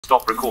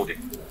Stop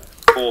recording.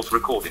 Pause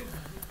recording.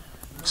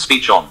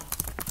 Speech on.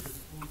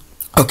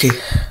 Okay.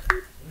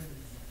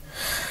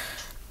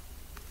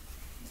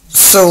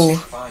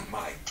 So,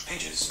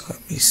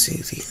 let me see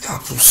the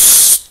Apple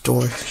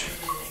Store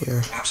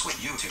here. Apps with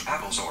YouTube,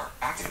 Apple Store,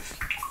 active.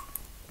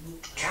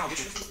 Cal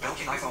Digit,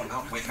 Belkin iPhone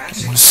Mount with Mac.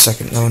 1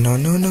 second. No.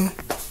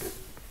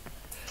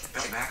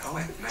 Mac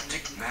OS,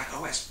 Mac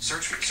OS,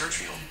 search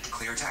field,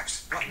 clear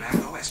text, Mac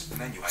OS,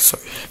 menu item.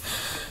 Sorry.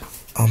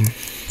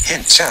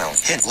 Hint sound,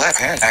 hint left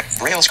hand, act,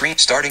 braille screen,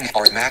 starting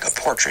or Mac of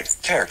portrait,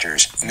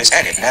 characters, miss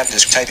edit, nav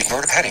disk typing,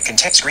 verb heading,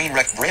 content screen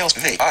rec, braille's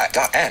v,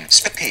 I.N,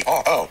 spit p,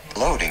 o,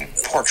 loading,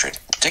 portrait,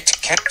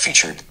 dict, cat,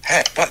 featured,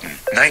 head, button,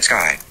 night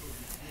sky.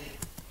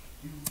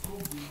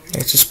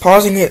 It's just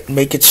pausing it,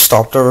 make it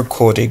stop the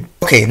recording.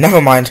 Okay,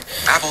 never mind.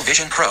 Apple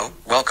Vision Pro,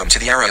 welcome to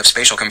the era of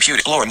spatial computing.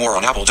 Explore more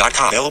on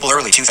apple.com, available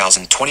early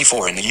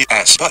 2024 in the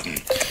US button.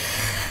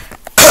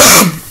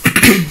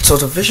 So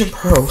the Vision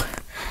Pro,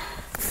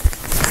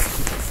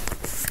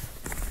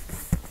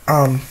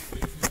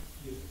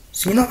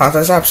 so you know how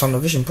there's apps on the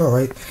Vision Pro,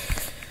 right?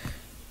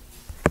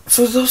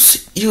 For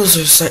those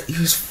users that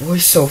use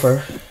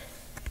VoiceOver,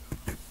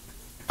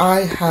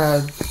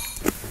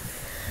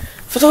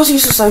 for those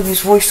users that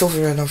use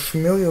VoiceOver and are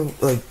familiar,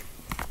 like,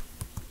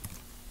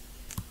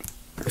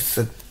 with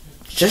the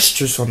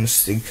gestures on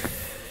this thing,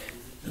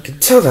 you can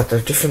tell that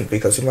they're different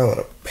because you might want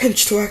to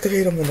pinch to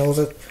activate them and all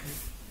that.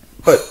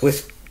 But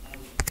with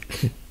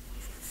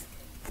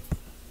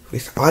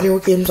audio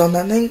games on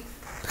that thing,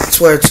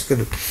 that's where it's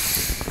good.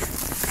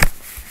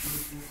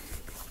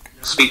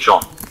 Speech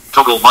on.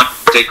 Toggle mic.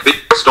 Take bit.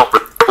 Stop.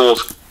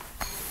 Pause.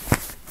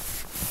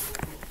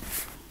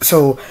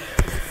 So,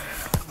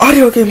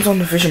 audio games on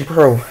the Vision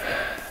Pro,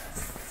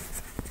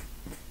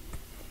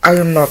 I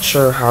am not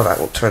sure how that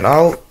will turn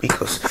out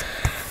because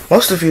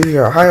most of you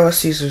here are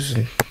iOS users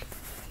and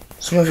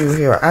some of you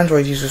here are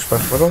Android users,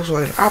 but for those who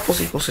are in Apple's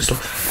ecosystem,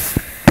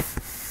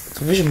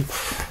 the Vision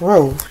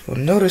Pro, you'll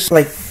notice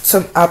like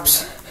some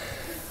apps,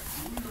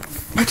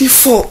 by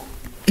default,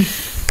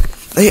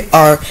 they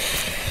are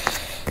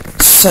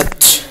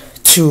set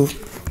to,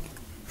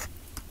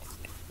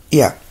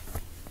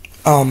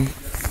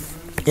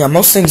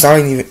 most things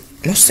aren't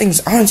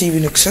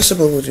even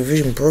accessible with the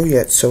Vision Pro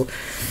yet, so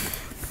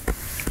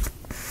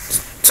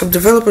some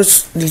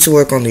developers need to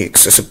work on the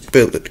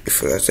accessibility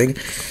for that thing,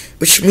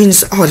 which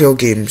means audio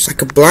games,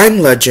 like a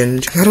Blind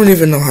Legend. I don't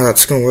even know how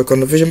that's going to work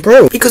on the Vision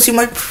Pro, because you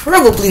might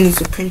probably need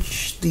to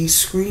pinch the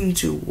screen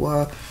to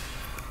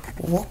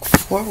walk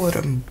forward,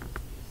 and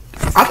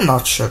I'm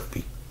not sure,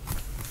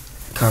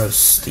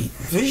 because the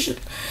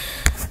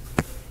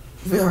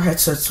VR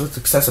headsets with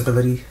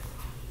accessibility,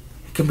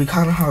 it can be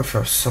kind of hard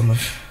for some,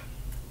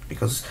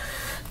 because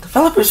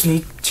developers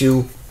need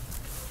to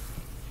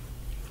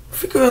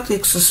figure out the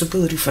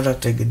accessibility for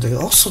that thing, and they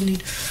also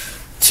need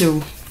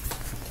to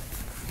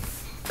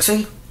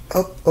think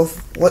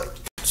of what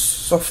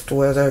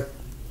software they're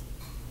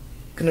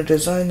gonna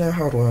design their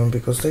hardware on,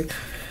 because they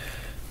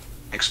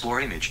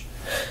Explore image.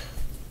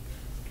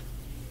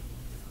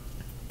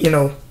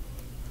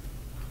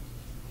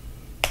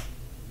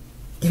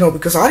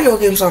 Because audio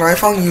games on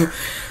iPhone,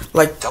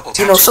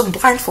 some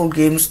blindfold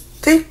games,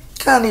 they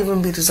can't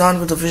even be designed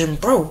with the Vision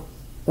Pro.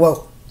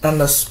 Well,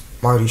 unless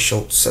Marty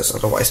Schultz says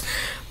otherwise.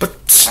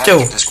 But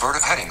still,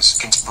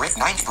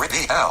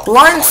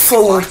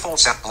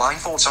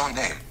 blindfold zone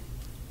name.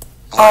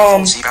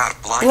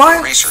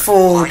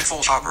 Blindfold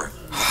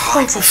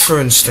Hyper, for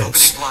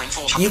instance,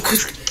 you could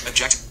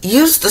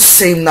use the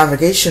same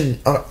navigation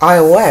on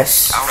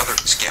iOS.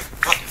 Skip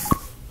button.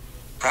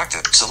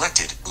 Practice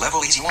selected.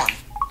 Level easy 1.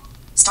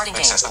 Starting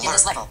game. In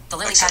this level, the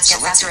lily pads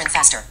get faster and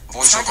faster.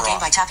 Start the game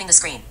by tapping the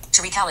screen.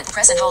 To recalculate,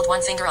 press and hold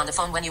one finger on the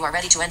phone when you are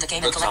ready to end the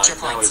game and collect your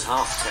points.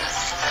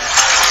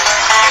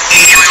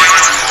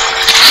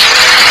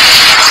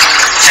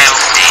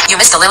 You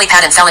missed the lily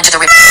pad and fell into the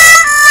river.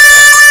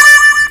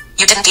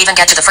 You didn't even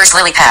get to the first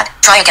lily pad.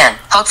 Try again.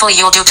 Hopefully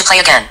you'll do to play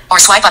again. Or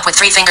swipe up with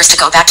 3 fingers to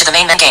go back to the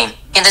main game.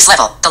 In this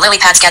level, the lily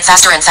pads get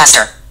faster and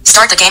faster.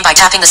 Start the game by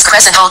tapping the screen.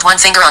 Press and hold one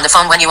finger on the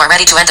phone when you are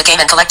ready to end the game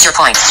and collect your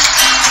points.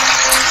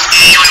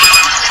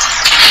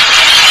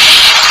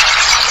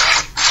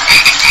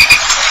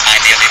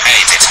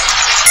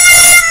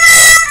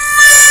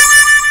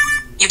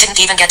 You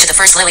didn't even get to the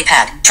first lily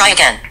pad. Try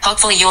again.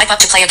 Hopefully you swipe up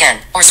to play again.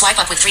 Or swipe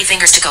up with 3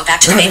 fingers to go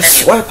back to the main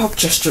menu. Swipe up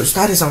gestures,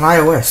 that is on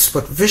iOS,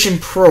 but Vision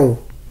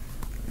Pro,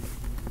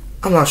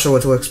 I'm not sure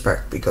what to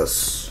expect,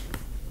 because,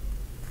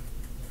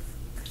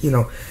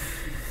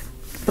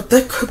 but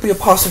there could be a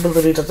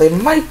possibility that they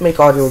might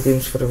make audio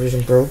games for the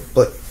Vision Pro,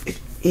 but it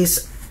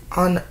is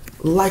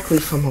unlikely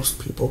for most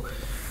people.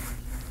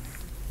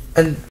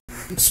 And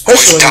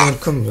especially when you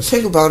come to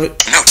think about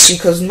it,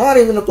 because not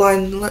even a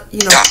blind, like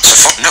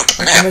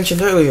I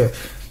mentioned earlier,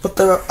 but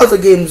there are other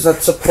games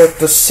that support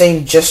the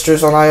same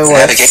gestures on iOS.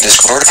 Navigate this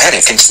verb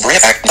heading.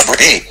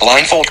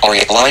 Blindfold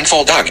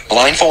blindfold dog,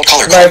 blindfold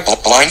color,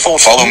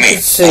 blindfold follow me,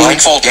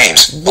 blindfold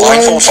games,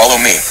 blindfold follow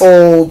me,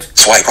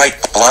 swipe right,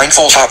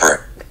 blindfold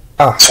hopper,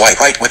 swipe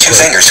right with 2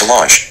 fingers to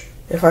launch.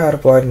 if I had a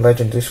blind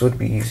legend, this would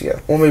be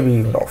easier. Or maybe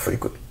even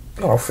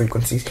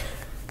frequency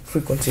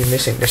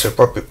missing this would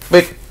probably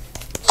bit.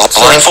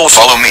 Blindfold,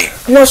 follow me.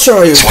 I'm not sure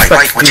how you Swipe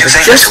expect right with to your do the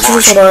fingers to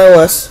gestures launch. on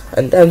iOS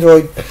and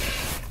Android.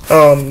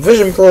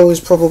 Vision Pro is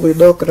probably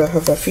not gonna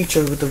have that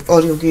feature with the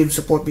audio game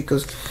support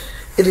because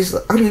it is.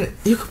 I mean,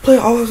 you could play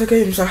all of the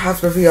games that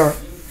have the VR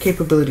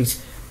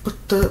capabilities, but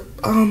the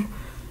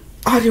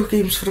audio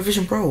games for the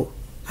Vision Pro,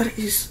 that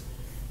is,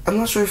 I'm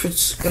not sure if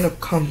it's gonna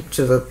come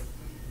to the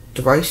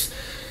device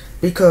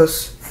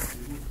because,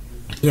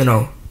 you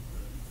know,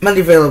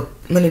 many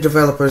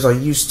developers are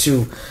used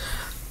to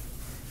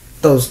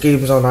those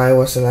games on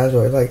iOS and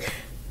Android. Like,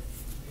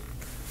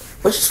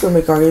 we're just gonna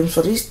make our games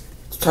for these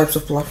types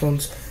of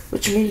platforms,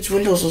 which means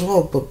Windows as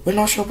well, but we're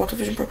not sure about the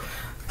Vision Pro.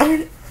 I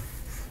mean,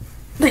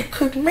 they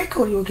could make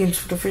audio games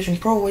for the Vision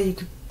Pro where you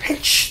could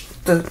pinch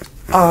the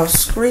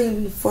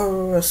screen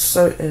for a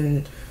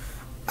certain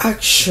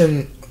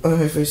action or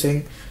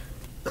everything,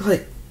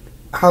 like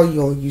how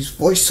you'll use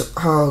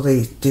how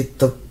they did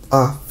the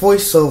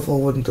voiceover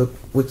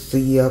with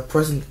the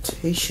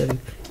presentation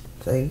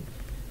thing.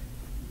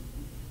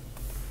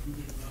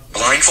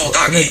 Blindfold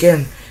And doggy.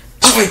 again,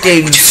 other Swipe right with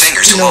games, 2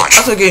 fingers you to know, launch.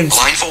 other games,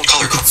 Blindfold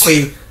color you could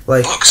complete. say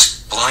like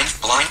Books.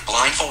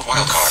 Blindfold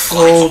wildcard.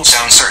 Blindfold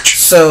sound search.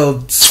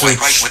 so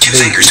Swipe right with 2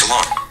 maybe. fingers to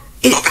launch.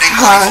 It Opening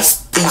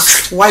has blindfold the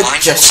portrait. swipe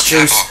Blindfold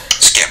gestures. snap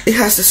off. Skip. It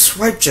has the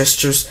swipe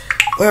gestures,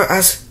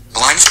 whereas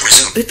Blindfold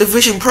resume. with the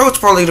Vision Pro, it's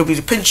probably to be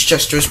the pinch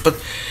gestures. But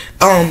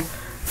no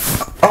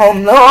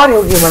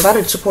audio game has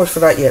added support for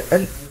that yet,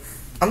 and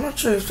I'm not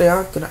sure if they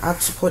are gonna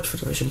add support for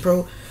the Vision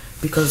Pro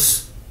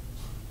because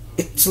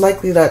it's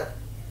likely that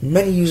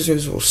many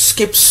users will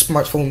skip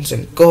smartphones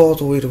and go all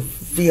the way to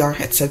VR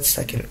headsets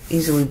that can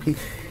easily be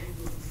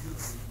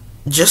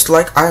just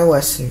like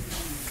iOS and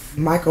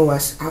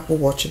macOS, Apple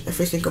Watch, and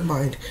everything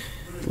combined,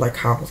 like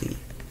how the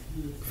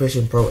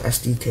Vision Pro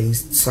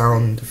SDK's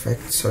sound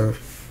effects are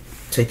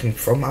taken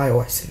from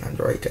iOS and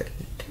Android. And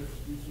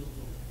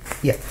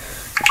yeah.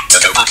 To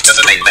go back to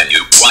the main menu,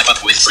 swipe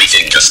up with 3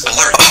 fingers.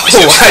 Alert.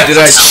 Why did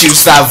I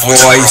choose that To the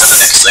voice?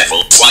 next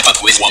level, swipe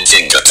up with 1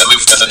 finger. To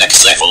move to the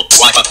next level,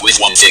 swipe up with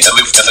 1 finger.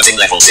 Move to the thing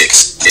level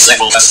 6. This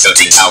level has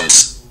 13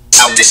 sounds.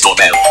 Sound is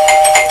doorbell.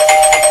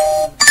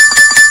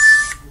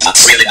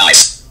 That's really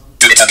nice.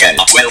 Do it again.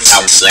 12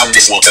 sounds. Sound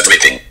is water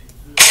dripping.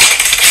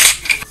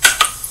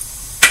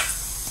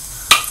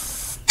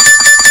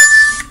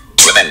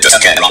 Remember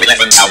again.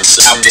 11 sounds.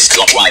 Sound is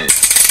clock wine.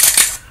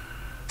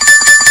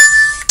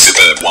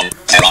 Superb one.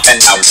 There are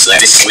 10 sounds.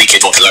 There is squeaky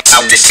door close.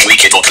 Sound is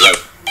squeaky door close.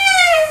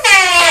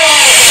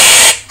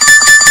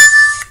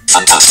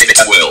 Fantastic.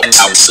 It's a whirl. 10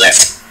 sounds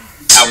left.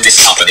 Sound is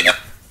sharpening up.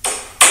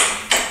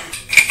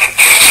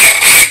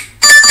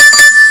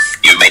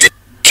 You made it.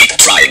 Keep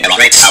trying. There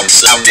are 8 sounds.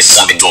 Sound is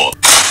slamming door.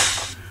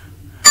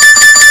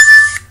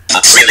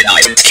 That's really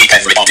nice. Don't keep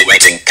everybody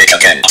waiting. Pick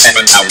again.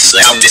 7 sounds.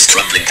 Sound is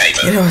crumbling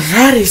paper. You know,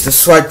 that is the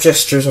swipe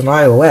gestures on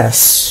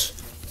iOS.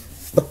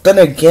 But then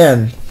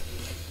again,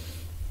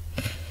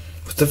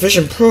 with the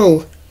Vision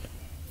Pro,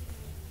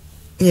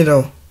 you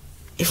know,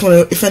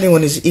 if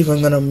anyone is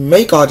even gonna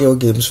make audio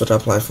games for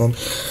that platform,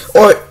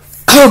 or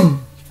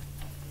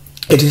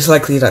it is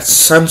likely that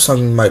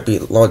Samsung might be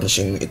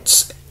launching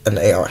an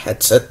AR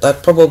headset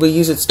that probably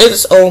uses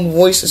its own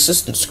voice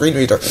assistant screen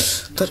reader.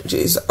 That it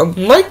is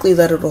unlikely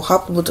that it will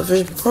happen with the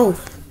Vision Pro,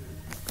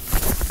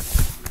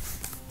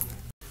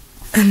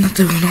 and that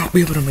they will not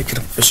be able to make it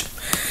efficient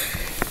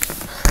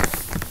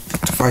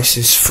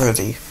devices for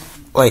the,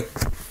 like,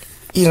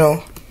 you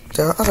know,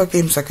 there are other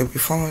games that could be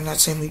following that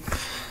same lead.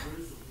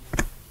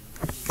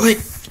 Like,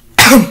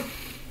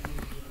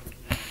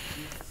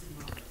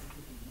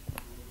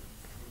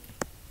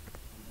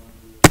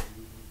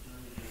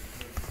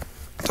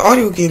 the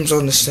audio games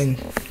on this thing,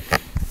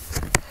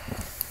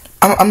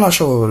 I'm not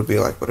sure what it would be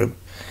like, but it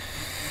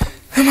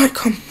might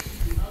come.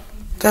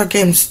 There are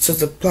games to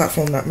the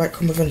platform that might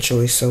come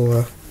eventually,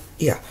 so,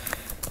 yeah.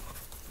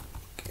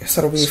 Guess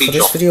that'll be it for Speech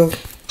this off. video.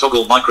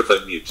 Toggle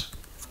microphone mute.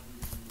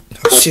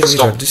 I'll see you later.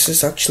 Stop. This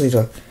is actually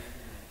the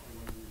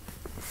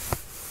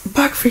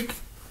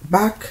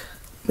back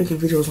making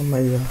videos on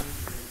my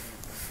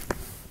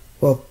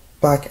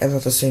back and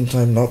at the same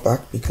time not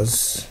back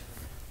because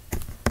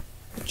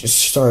I just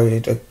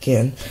started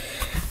again.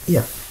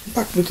 Yeah,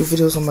 back making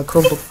videos on my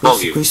Chromebook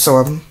basically. So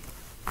I'll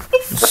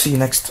see you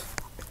next.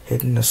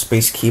 Hitting the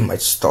space key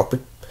might stop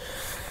it,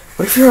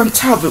 but if you're on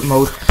tablet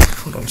mode,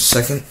 hold on a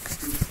second.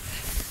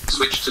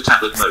 Switch to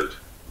tablet mode.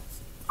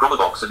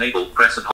 Chromabox enable. Press and hold.